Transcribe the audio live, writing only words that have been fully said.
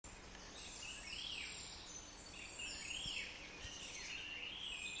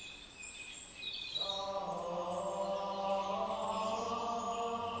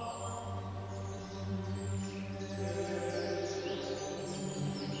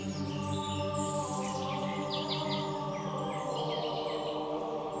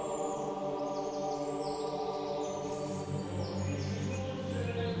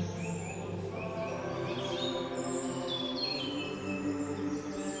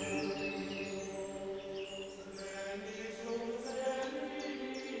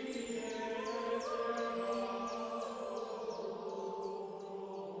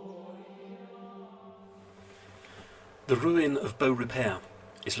The ruin of Beaurepaire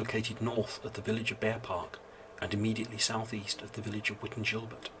is located north of the village of Bearpark and immediately southeast of the village of Witton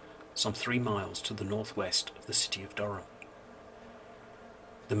Gilbert, some 3 miles to the northwest of the city of Durham.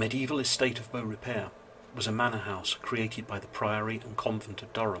 The medieval estate of Beaurepaire was a manor house created by the Priory and Convent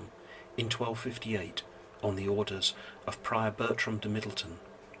of Durham in 1258 on the orders of Prior Bertram de Middleton.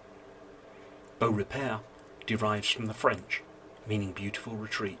 Beaurepaire derives from the French, meaning beautiful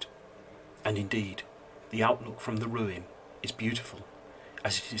retreat, and indeed the outlook from the ruin is beautiful,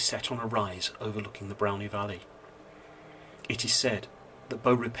 as it is set on a rise overlooking the Brownie Valley. It is said that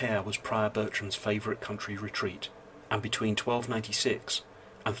Beaurepaire was Prior Bertram's favourite country retreat, and between 1296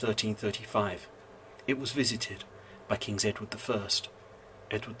 and 1335 it was visited by Kings Edward I,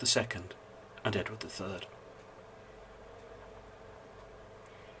 Edward II and Edward III.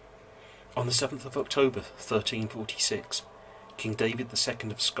 On the 7th of October 1346, King David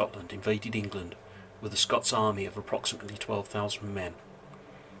II of Scotland invaded England with a Scots army of approximately 12,000 men.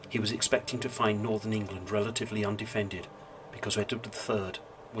 He was expecting to find northern England relatively undefended because Edward III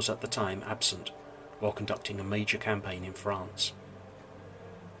was at the time absent while conducting a major campaign in France.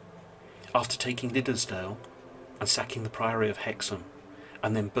 After taking Liddesdale and sacking the Priory of Hexham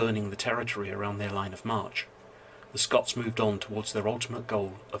and then burning the territory around their line of march, the Scots moved on towards their ultimate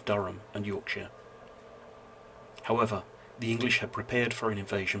goal of Durham and Yorkshire. However, the English had prepared for an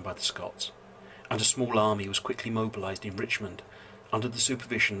invasion by the Scots, and a small army was quickly mobilised in Richmond under the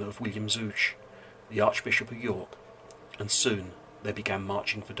supervision of William Zouche, the Archbishop of York, and soon they began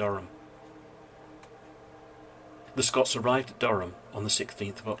marching for Durham. The Scots arrived at Durham on the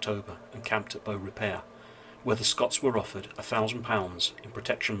 16th of October and camped at Beaurepaire, where the Scots were offered £1,000 in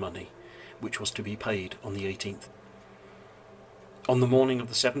protection money, which was to be paid on the 18th. On the morning of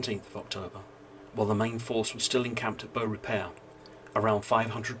the 17th of October, while the main force was still encamped at Beaurepaire, around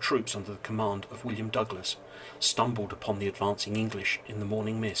 500 troops under the command of William Douglas stumbled upon the advancing English in the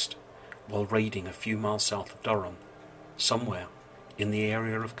morning mist while raiding a few miles south of Durham, somewhere in the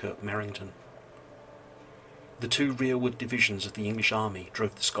area of Kirk Merrington. The 2 rearward divisions of the English army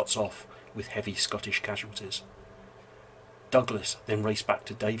drove the Scots off with heavy Scottish casualties. Douglas then raced back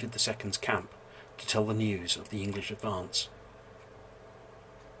to David II's camp to tell the news of the English advance.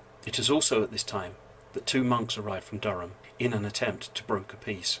 It is also at this time that 2 monks arrived from Durham in an attempt to broker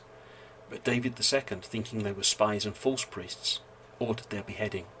peace, but David II, thinking they were spies and false priests, ordered their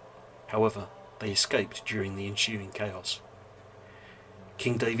beheading. However, they escaped during the ensuing chaos.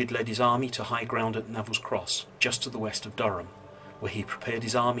 King David led his army to high ground at Neville's Cross, just to the west of Durham, where he prepared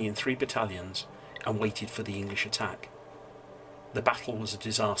his army in 3 battalions and waited for the English attack. The battle was a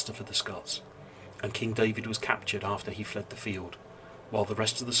disaster for the Scots, and King David was captured after he fled the field, while the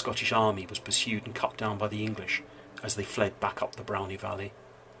rest of the Scottish army was pursued and cut down by the English as they fled back up the Brownie Valley.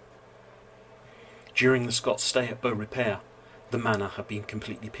 During the Scots' stay at Beaurepaire, the manor had been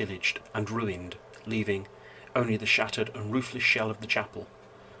completely pillaged and ruined, leaving only the shattered and roofless shell of the chapel,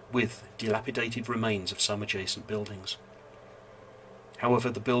 with dilapidated remains of some adjacent buildings. However,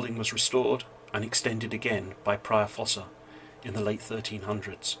 the building was restored and extended again by Prior Fossa in the late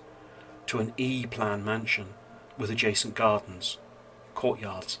 1300s to an E-plan mansion with adjacent gardens,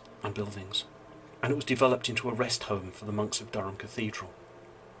 courtyards and buildings, and it was developed into a rest home for the monks of Durham Cathedral.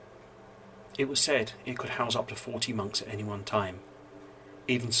 It was said it could house up to 40 monks at any one time.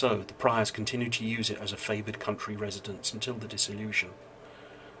 Even so, the priors continued to use it as a favoured country residence until the dissolution.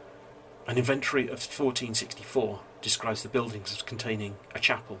 An inventory of 1464 describes the buildings as containing a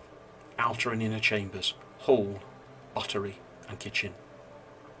chapel, outer and inner chambers, hall, buttery and kitchen.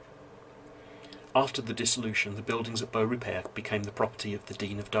 After the dissolution, the buildings at Beaurepaire became the property of the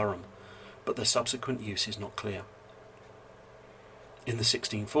Dean of Durham, but their subsequent use is not clear. In the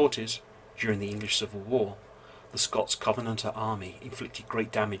 1640s, during the English Civil War, the Scots Covenanter army inflicted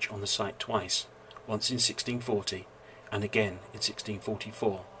great damage on the site twice, once in 1640 and again in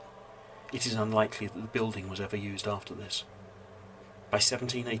 1644. It is unlikely that the building was ever used after this. By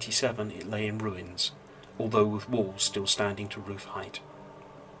 1787 it lay in ruins, although with walls still standing to roof height.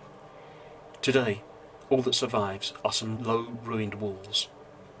 Today, all that survives are some low ruined walls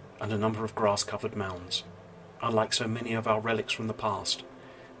and a number of grass-covered mounds, and like so many of our relics from the past,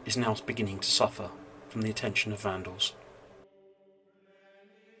 is now beginning to suffer from the attention of vandals.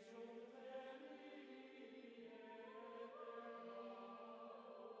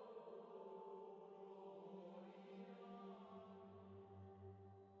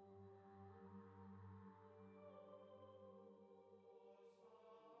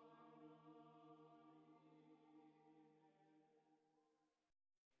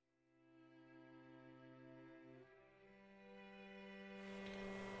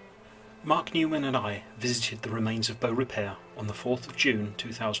 Mark Newman and I visited the remains of Beaurepaire on the 4th of June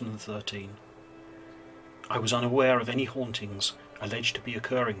 2013. I was unaware of any hauntings alleged to be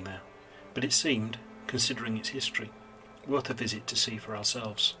occurring there, but it seemed, considering its history, worth a visit to see for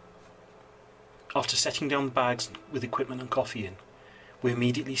ourselves. After setting down the bags with equipment and coffee in, we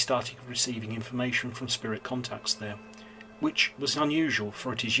immediately started receiving information from spirit contacts there, which was unusual,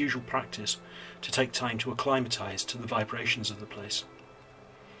 for it is usual practice to take time to acclimatise to the vibrations of the place.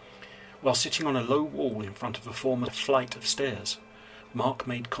 While sitting on a low wall in front of a former flight of stairs, Mark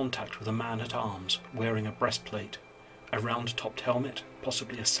made contact with a man at arms wearing a breastplate, a round-topped helmet,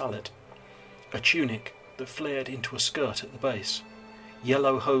 possibly a sallet, a tunic that flared into a skirt at the base,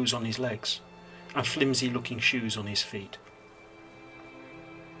 yellow hose on his legs, and flimsy-looking shoes on his feet.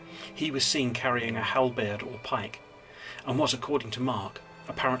 He was seen carrying a halberd or pike, and was, according to Mark,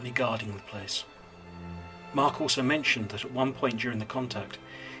 apparently guarding the place. Mark also mentioned that at one point during the contact,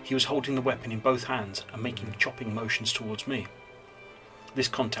 he was holding the weapon in both hands and making chopping motions towards me. This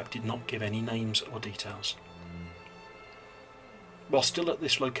contact did not give any names or details. While still at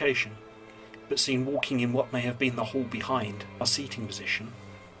this location, but seen walking in what may have been the hall behind our seating position,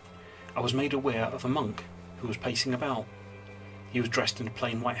 I was made aware of a monk who was pacing about. He was dressed in a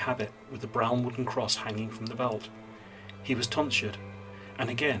plain white habit with a brown wooden cross hanging from the belt. He was tonsured, and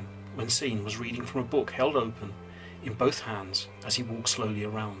again, when seen, was reading from a book held open in both hands as he walked slowly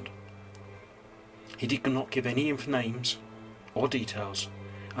around. He did not give any names or details,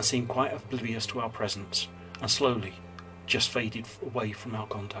 and seemed quite oblivious to our presence, and slowly just faded away from our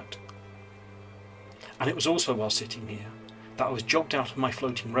contact. And it was also while sitting here that I was jogged out of my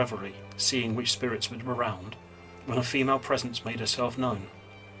floating reverie, seeing which spirits were around, when a female presence made herself known.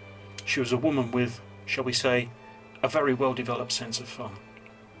 She was a woman with, shall we say, a very well-developed sense of fun.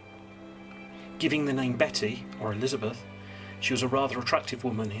 Giving the name Betty, or Elizabeth, she was a rather attractive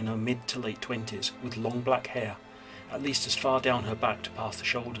woman in her mid to late 20s, with long black hair, at least as far down her back to past the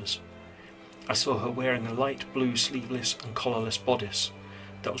shoulders. I saw her wearing a light blue sleeveless and collarless bodice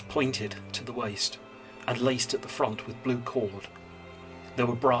that was pointed to the waist and laced at the front with blue cord. There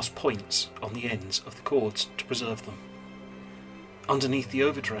were brass points on the ends of the cords to preserve them. Underneath the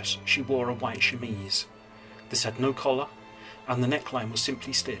overdress she wore a white chemise. This had no collar, and the neckline was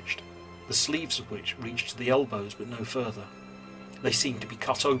simply stitched, the sleeves of which reached to the elbows but no further. They seemed to be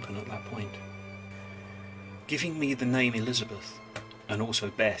cut open at that point. Giving me the name Elizabeth, and also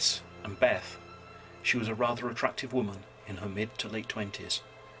Bess and Beth, she was a rather attractive woman in her mid to late 20s,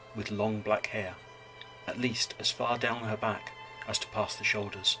 with long black hair, at least as far down her back as to past the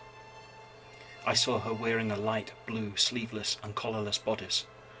shoulders. I saw her wearing a light blue sleeveless and collarless bodice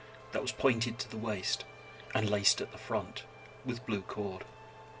that was pointed to the waist and laced at the front with blue cord.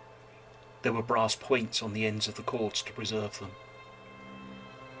 There were brass points on the ends of the cords to preserve them.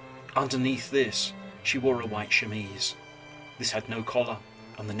 Underneath this, she wore a white chemise. This had no collar,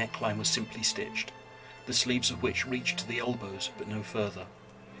 and the neckline was simply stitched, the sleeves of which reached to the elbows but no further.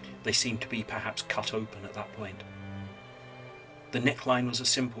 They seemed to be perhaps cut open at that point. The neckline was a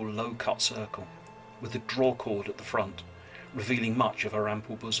simple low-cut circle, with a draw cord at the front, revealing much of her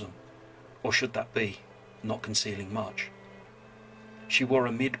ample bosom, or should that be, not concealing much. She wore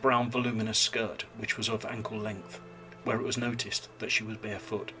a mid-brown voluminous skirt which was of ankle length, where it was noticed that she was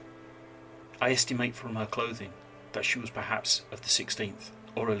barefoot. I estimate from her clothing that she was perhaps of the 16th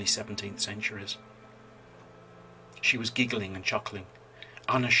or early 17th centuries. She was giggling and chuckling,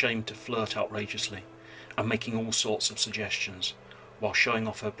 unashamed to flirt outrageously, and making all sorts of suggestions, while showing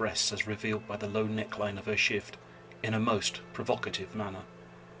off her breasts as revealed by the low neckline of her shift in a most provocative manner.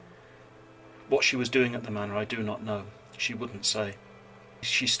 What she was doing at the manor I do not know. She wouldn't say.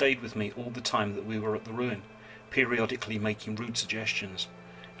 She stayed with me all the time that we were at the ruin, periodically making rude suggestions,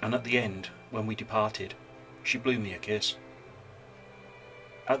 and at the end, when we departed, she blew me a kiss.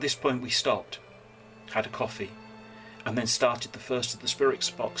 At this point we stopped, had a coffee, and then started the first of the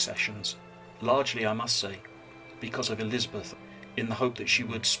Spirit Box sessions, largely, I must say, because of Elizabeth, in the hope that she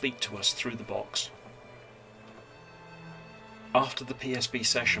would speak to us through the box. After the PSB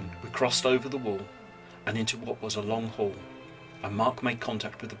session, we crossed over the wall and into what was a long hall, and Mark made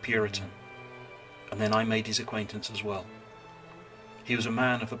contact with the Puritan, and then I made his acquaintance as well. He was a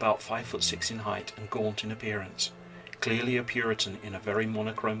man of about 5'6" in height and gaunt in appearance, clearly a Puritan in a very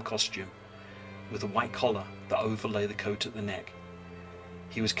monochrome costume, with a white collar that overlay the coat at the neck.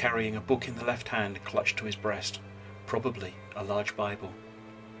 He was carrying a book in the left hand clutched to his breast, probably a large Bible.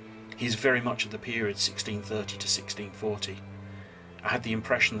 He is very much of the period 1630 to 1640. I had the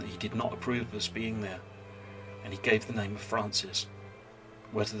impression that he did not approve of us being there, and he gave the name of Francis.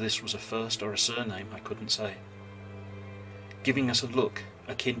 Whether this was a first or a surname I couldn't say. Giving us a look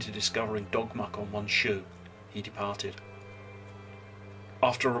akin to discovering dog muck on one's shoe, he departed.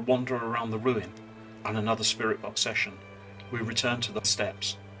 After a wander around the ruin and another spirit box session, we returned to the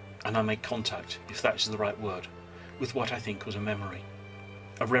steps, and I made contact, if that is the right word, with what I think was a memory.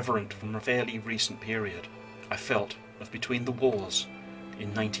 A reverend from a fairly recent period, I felt, of between the wars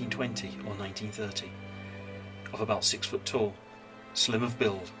in 1920 or 1930, of about 6 foot tall, slim of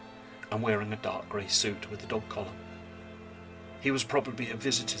build, and wearing a dark grey suit with a dog collar. He was probably a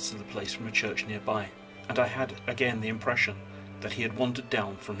visitor to the place from a church nearby, and I had again the impression that he had wandered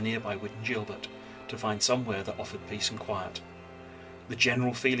down from nearby Witten Gilbert to find somewhere that offered peace and quiet. The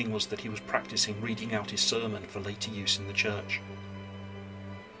general feeling was that he was practicing reading out his sermon for later use in the church.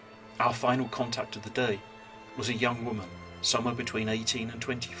 Our final contact of the day was a young woman, somewhere between 18 and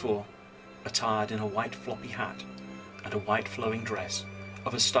 24, attired in a white floppy hat and a white flowing dress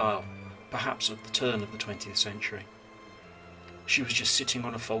of a style perhaps of the turn of the 20th century. She was just sitting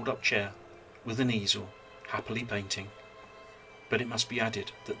on a fold-up chair with an easel, happily painting. But it must be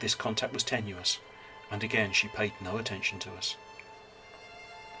added that this contact was tenuous, and again she paid no attention to us.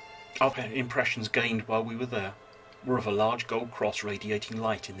 Our impressions gained while we were there were of a large gold cross radiating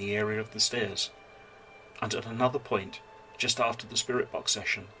light in the area of the stairs, and at another point, just after the spirit box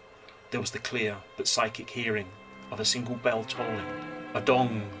session, there was the clear but psychic hearing of a single bell tolling, a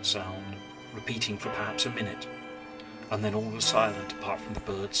dong sound, repeating for perhaps a minute, and then all was silent apart from the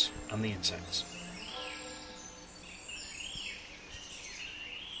birds and the insects.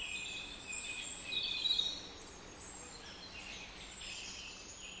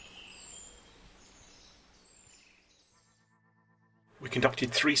 We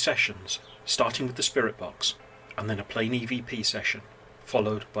conducted 3 sessions, starting with the spirit box, and then a plain EVP session,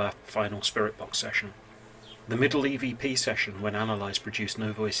 followed by a final spirit box session. The middle EVP session, when analysed, produced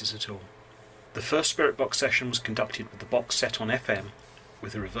no voices at all. The first spirit box session was conducted with the box set on FM,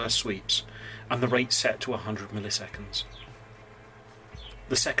 with the reverse sweeps, and the rate set to 100 milliseconds.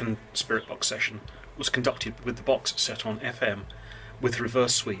 The second spirit box session was conducted with the box set on FM, with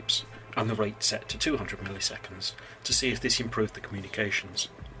reverse sweeps, and the rate set to 200 milliseconds, to see if this improved the communications.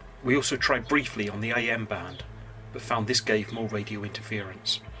 We also tried briefly on the AM band, but found this gave more radio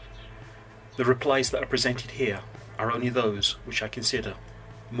interference. The replies that are presented here are only those which I consider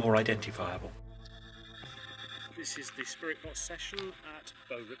more identifiable. This is the spirit box session at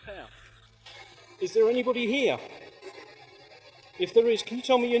Beaurepaire. Is there anybody here? If there is, can you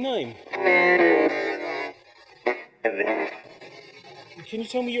tell me your name? Can you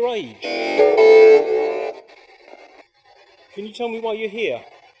tell me your age? Can you tell me why you're here?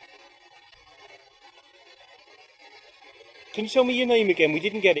 Can you tell me your name again? We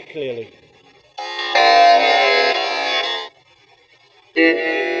didn't get it clearly.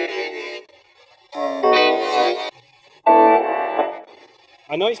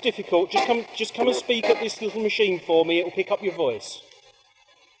 I know it's difficult. Just come and speak at this little machine for me. It'll pick up your voice.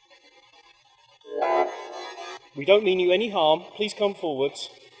 We don't mean you any harm. Please come forwards.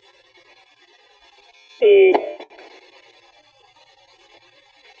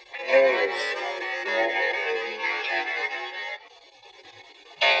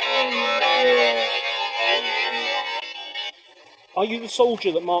 Are you the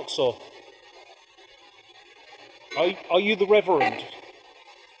soldier that Mark saw? Are you the reverend?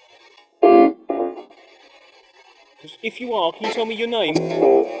 If you are, can you tell me your name?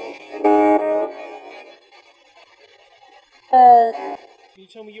 Can you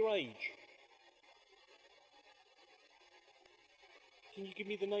tell me your age? Can you give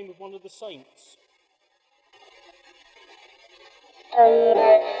me the name of one of the saints?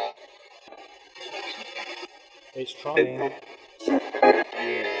 It's trying.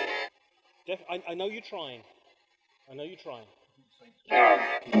 I know you're trying. I know you're trying.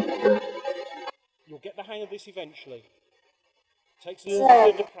 You'll get the hang of this eventually. It takes a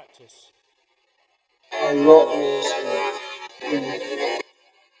little bit of practice.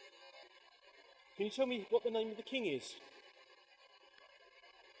 Can you tell me what the name of the king is?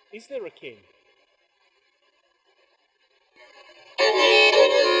 Is there a king?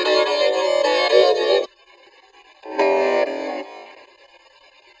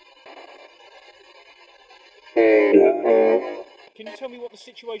 Can you tell me what the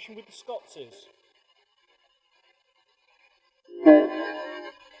situation with the Scots is?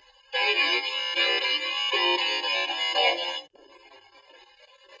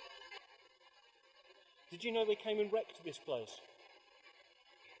 Did you know they came and wrecked this place?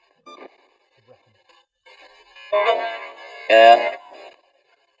 Yeah.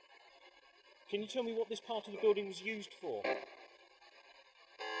 Can you tell me what this part of the building was used for?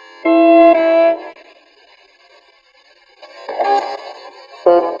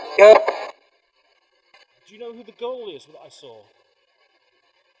 Do you know who the goal is that I saw?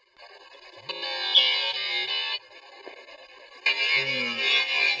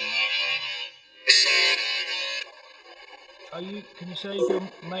 Can you say if you're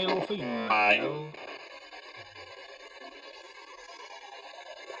male or female?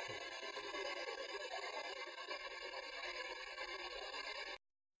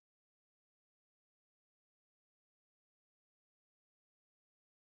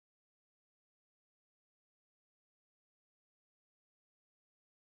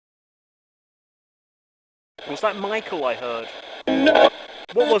 Was that Michael I heard?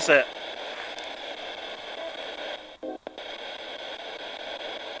 What was it?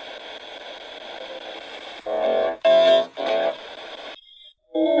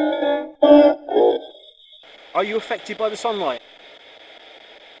 Are you affected by the sunlight?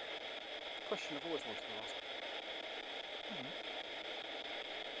 Question I've always wanted to ask.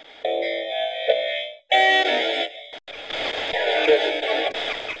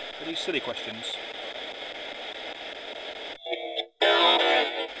 Are these silly questions?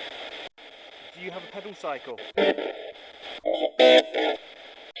 Do you have a pedal cycle? What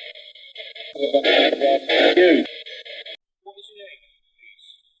is your name, please?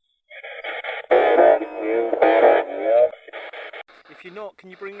 If you're not,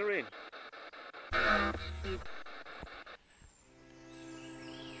 can you bring her in?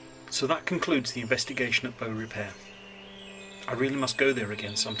 So that concludes the investigation at Beaurepaire. I really must go there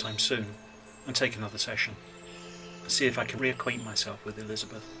again sometime soon and take another session and see if I can reacquaint myself with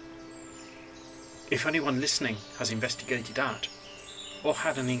Elizabeth. If anyone listening has investigated at or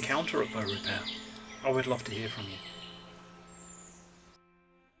had an encounter at Beaurepaire, I would love to hear from you.